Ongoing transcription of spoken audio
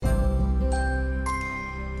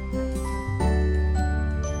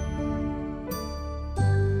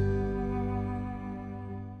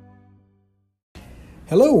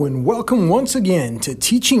Hello and welcome once again to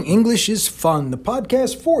Teaching English is Fun, the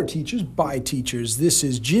podcast for teachers by teachers. This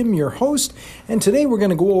is Jim, your host, and today we're going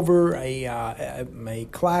to go over a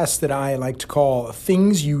class that I like to call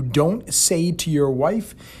Things You Don't Say to Your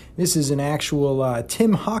Wife. This is an actual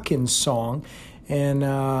Tim Hawkins song, and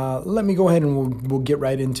let me go ahead and we'll get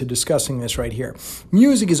right into discussing this right here.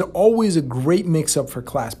 Music is always a great mix-up for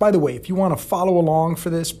class. By the way, if you want to follow along for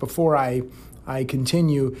this before I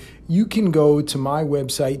continue, you can go to my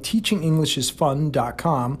website,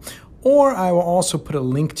 teachinenglishisfun.com, or I will also put a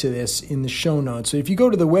link to this in the show notes. So if you go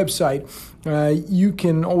to the website, you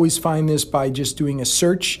can always find this by just doing a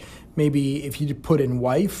search. Maybe if you put in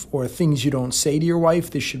wife or things you don't say to your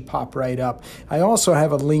wife, this should pop right up. I also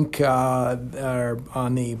have a link on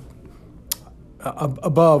the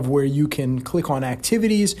above where you can click on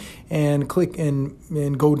activities and click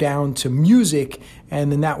and go down to music,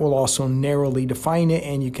 and then that will also narrowly define it,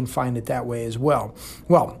 and you can find it that way as well.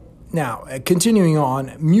 Well, now, continuing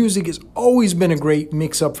on, music has always been a great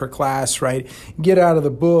mix-up for class, right? Get out of the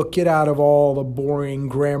book, get out of all the boring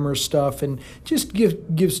grammar stuff, and just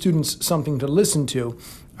give students something to listen to.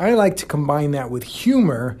 I like to combine that with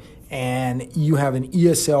humor, and you have an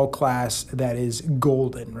ESL class that is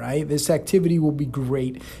golden, right? This activity will be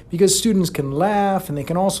great because students can laugh and they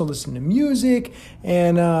can also listen to music,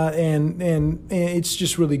 and it's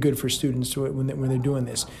just really good for students when they're doing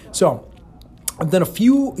this. So I've done a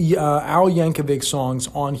few Al Yankovic songs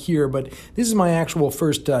on here, but this is my actual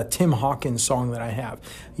first Tim Hawkins song that I have.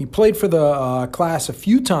 He played for the class a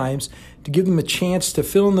few times to give them a chance to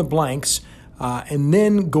fill in the blanks and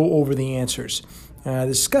then go over the answers. The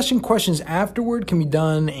discussion questions afterward can be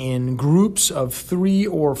done in groups of 3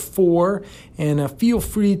 or 4, and feel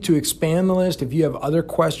free to expand the list if you have other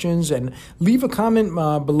questions, and leave a comment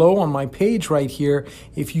below on my page right here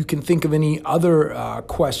if you can think of any other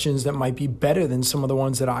questions that might be better than some of the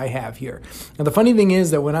ones that I have here. Now, the funny thing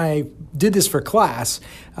is that when I did this for class,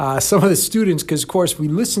 some of the students, because of course we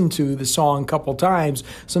listened to the song a couple times,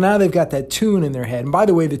 so now they've got that tune in their head. And by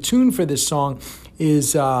the way, the tune for this song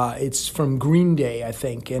is it's from Green Day, I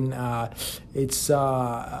think, and it's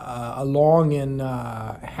a long and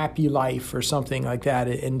happy life or something like that.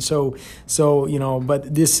 And so you know,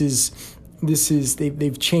 but this is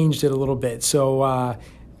they've changed it a little bit. So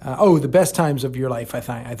the best times of your life,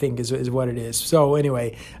 I think is what it is. So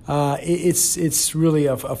anyway, it's really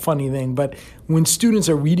a funny thing. But when students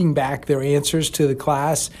are reading back their answers to the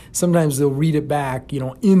class, sometimes they'll read it back, you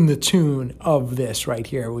know, in the tune of this right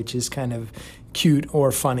here, which is kind of cute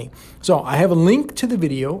or funny. So I have a link to the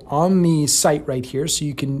video on the site right here, so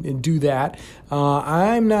you can do that.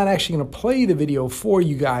 I'm not actually going to play the video for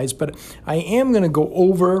you guys, but I am going to go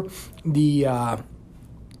over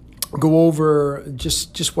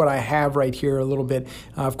just what I have right here a little bit.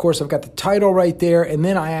 Of course, I've got the title right there, and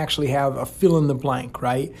then I actually have a fill in the blank,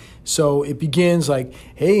 right? So it begins like,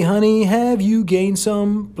 hey, honey, have you gained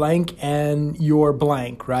some blank and your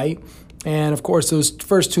blank, right? And of course, those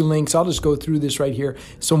first 2 links, I'll just go through this right here.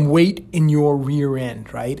 Some weight in your rear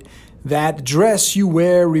end, right? That dress you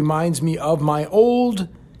wear reminds me of my old,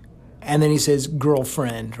 and then he says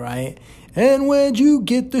girlfriend, right? And where'd you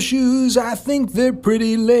get the shoes? I think they're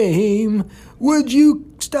pretty lame. Would you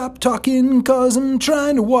stop talking, 'cause I'm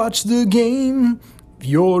trying to watch the game? If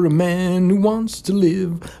you're a man who wants to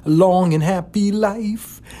live a long and happy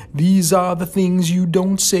life, these are the things you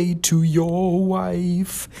don't say to your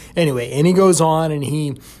wife. Anyway, and he goes on and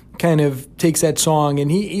he kind of takes that song, and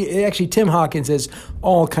he actually, Tim Hawkins says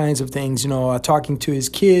all kinds of things, you know, talking to his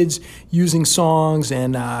kids, using songs,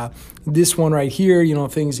 and this one right here, you know,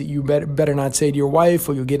 things that you better not say to your wife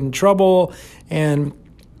or you'll get in trouble, and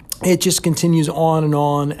it just continues on and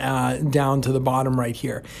on down to the bottom right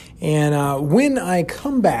here. And when I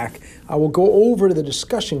come back, I will go over the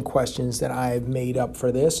discussion questions that I've made up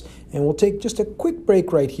for this, and we'll take just a quick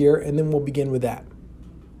break right here, and then we'll begin with that.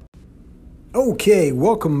 Okay,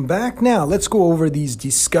 welcome back. Now, let's go over these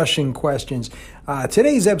discussion questions.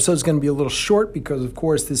 Today's episode is going to be a little short because, of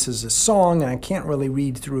course, this is a song, and I can't really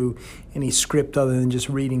read through any script other than just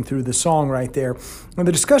reading through the song right there. Now,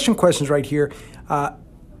 the discussion questions right here,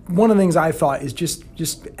 one of the things I thought is just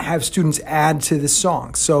have students add to this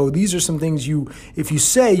song. So these are some things if you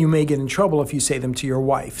say, you may get in trouble if you say them to your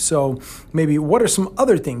wife. So maybe what are some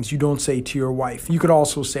other things you don't say to your wife? You could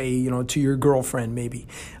also say, you know, to your girlfriend maybe.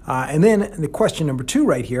 And then the question number 2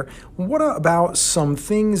 right here, what about some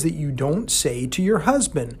things that you don't say to your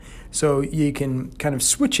husband? So you can kind of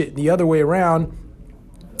switch it the other way around.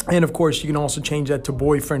 And of course, you can also change that to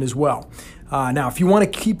boyfriend as well. Now, if you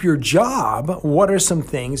want to keep your job, what are some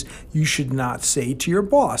things you should not say to your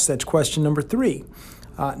boss? That's question number 3.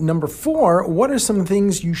 Number 4, what are some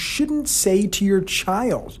things you shouldn't say to your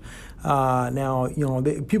child? Now,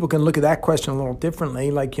 people can look at that question a little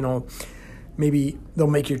differently, like, maybe they'll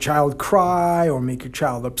make your child cry or make your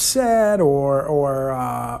child upset,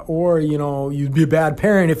 or you'd be a bad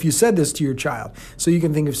parent if you said this to your child. So you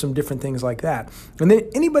can think of some different things like that. And then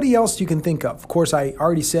anybody else you can think of. Of course, I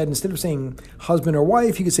already said instead of saying husband or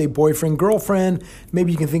wife, you could say boyfriend, girlfriend.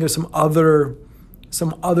 Maybe you can think of some other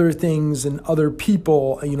things and other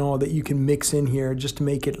people, that you can mix in here just to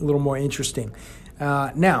make it a little more interesting.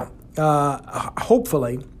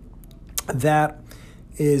 Hopefully that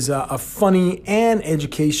is a funny and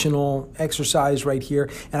educational exercise right here.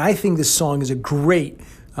 And I think this song is great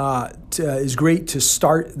to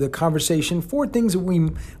start the conversation for things that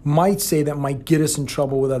we might say that might get us in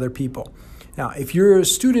trouble with other people. Now, if your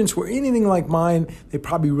students were anything like mine, they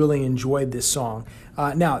probably really enjoyed this song.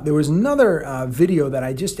 Now, there was another video that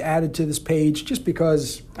I just added to this page just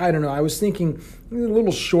because, I don't know, I was thinking a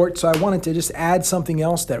little short, so I wanted to just add something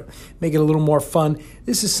else that make it a little more fun.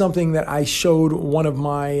 This is something that I showed one of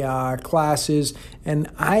my classes, and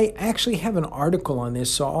I actually have an article on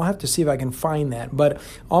this, so I'll have to see if I can find that. But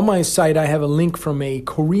on my site, I have a link from a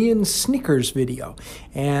Korean Snickers video,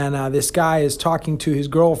 and this guy is talking to his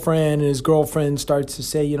girlfriend, and his girlfriend starts to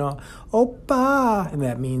say, Oppa, and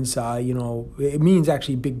that means, it means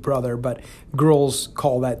actually big brother, but girls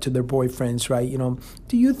call that to their boyfriends, right?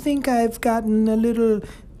 Do you think I've gotten a little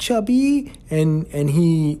chubby? And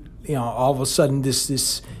he, all of a sudden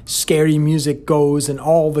this scary music goes, and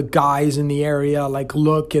all the guys in the area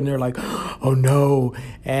look, and they're like, oh no.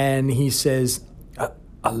 And he says,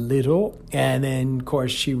 a little, and then of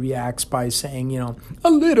course she reacts by saying, a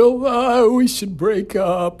little, we should break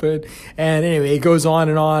up, and anyway, it goes on,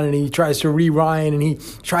 and he tries to rewind, and he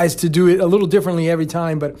tries to do it a little differently every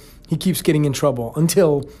time, but he keeps getting in trouble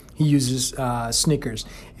until he uses Snickers.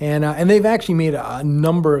 And they've actually made a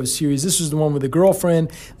number of series. This is the one with the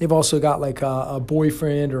girlfriend. They've also got a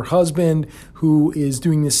boyfriend or husband who is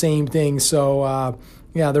doing the same thing. So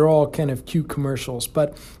they're all kind of cute commercials.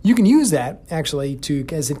 But you can use that actually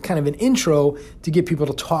as a kind of an intro to get people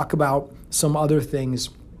to talk about some other things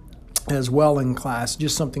as well in class,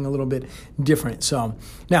 just something a little bit different. So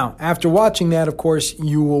now, after watching that, of course,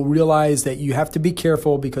 you will realize that you have to be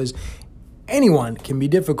careful because anyone can be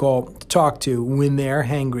difficult to talk to when they're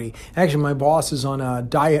hangry. Actually, my boss is on a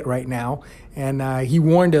diet right now, and he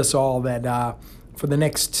warned us all that for the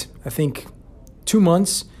next, I think, 2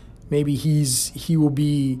 months, maybe he will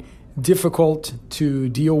be difficult to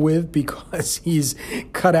deal with because he's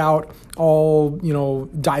cut out all,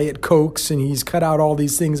 Diet Cokes, and he's cut out all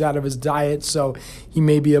these things out of his diet. So he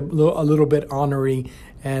may be a little bit ornery,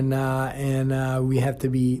 and we have to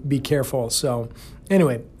be careful. So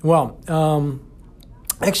anyway,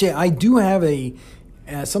 actually, I do have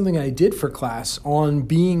something I did for class on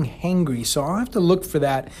being hangry. So I'll have to look for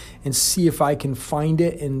that and see if I can find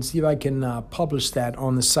it and see if I can publish that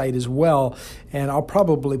on the site as well. And I'll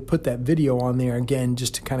probably put that video on there again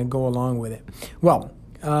just to kind of go along with it. Well,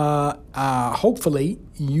 hopefully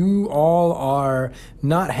you all are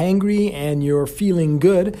not hangry and you're feeling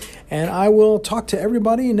good. And I will talk to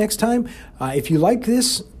everybody next time. If you like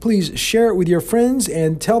this, please share it with your friends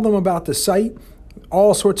and tell them about the site.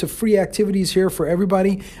 All sorts of free activities here for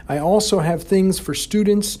everybody. I also have things for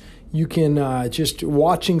students. You can, just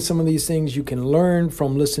watching some of these things, you can learn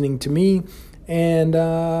from listening to me. And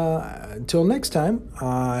until next time,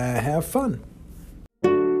 have fun.